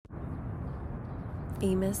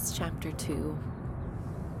Amos chapter 2.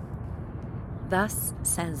 Thus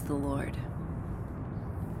says the Lord,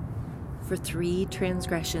 for 3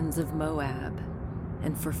 transgressions of Moab,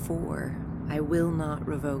 and for 4 I will not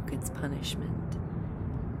revoke its punishment,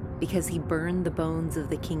 because he burned the bones of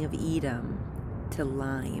the king of Edom to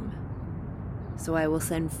lime. So I will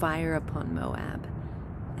send fire upon Moab,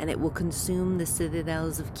 and it will consume the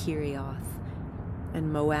citadels of Kerioth,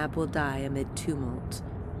 and Moab will die amid tumult,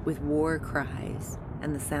 with war cries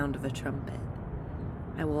and the sound of a trumpet.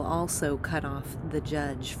 I will also cut off the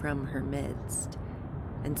judge from her midst,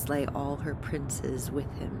 and slay all her princes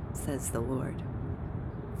with him, says the Lord.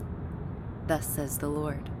 Thus says the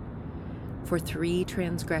Lord, for 3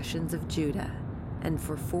 transgressions of Judah, and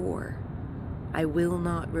for 4 I will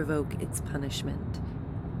not revoke its punishment,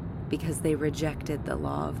 because they rejected the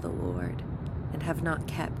law of the Lord, and have not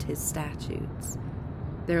kept his statutes.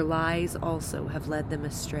 Their lies also have led them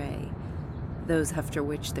astray, those after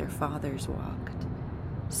which their fathers walked.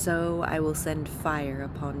 So I will send fire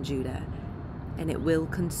upon Judah, and it will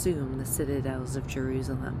consume the citadels of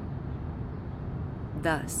Jerusalem.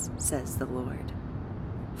 Thus says the Lord,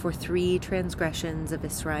 for 3 transgressions of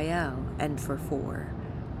Israel, and for 4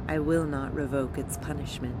 I will not revoke its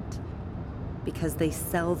punishment, because they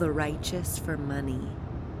sell the righteous for money,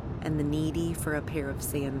 and the needy for a pair of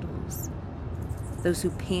sandals. Those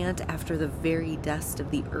who pant after the very dust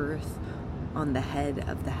of the earth on the head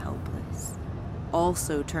of the helpless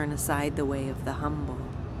also turn aside the way of the humble,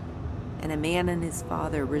 and a man and his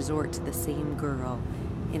father resort to the same girl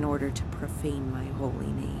in order to profane my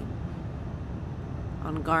holy name.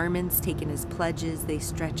 On garments taken as pledges they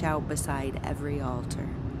stretch out beside every altar,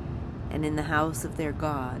 and in the house of their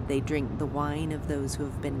God they drink the wine of those who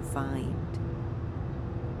have been fined.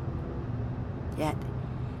 Yet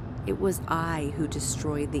it was I who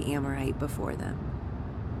destroyed the Amorite before them,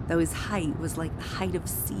 though his height was like the height of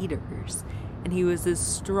cedars, and he was as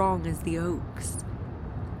strong as the oaks.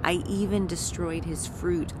 I even destroyed his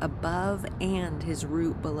fruit above and his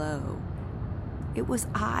root below. It was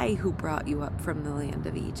I who brought you up from the land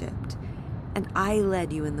of Egypt, and I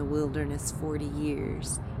led you in the wilderness 40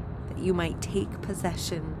 years, that you might take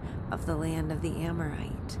possession of the land of the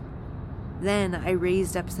Amorite. Then I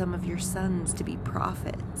raised up some of your sons to be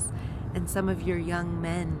prophets, and some of your young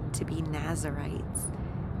men to be Nazirites.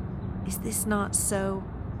 Is this not so,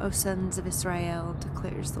 O sons of Israel,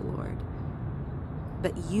 declares the Lord?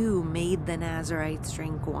 But you made the Nazirites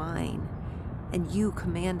drink wine, and you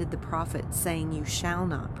commanded the prophets, saying, you shall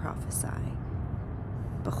not prophesy.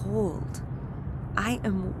 Behold, I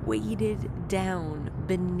am weighted down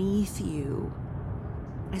beneath you,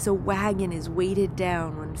 as a wagon is weighted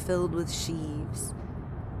down when filled with sheaves.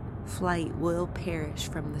 Flight will perish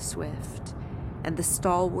from the swift, and the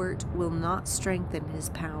stalwart will not strengthen his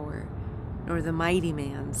power, nor the mighty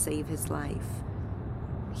man save his life.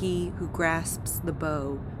 He who grasps the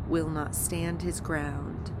bow will not stand his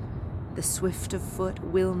ground. The swift of foot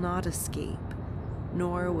will not escape,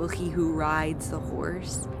 nor will he who rides the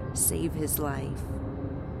horse save his life.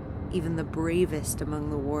 Even the bravest among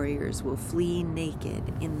the warriors will flee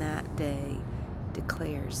naked in that day,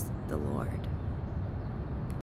 declares the Lord.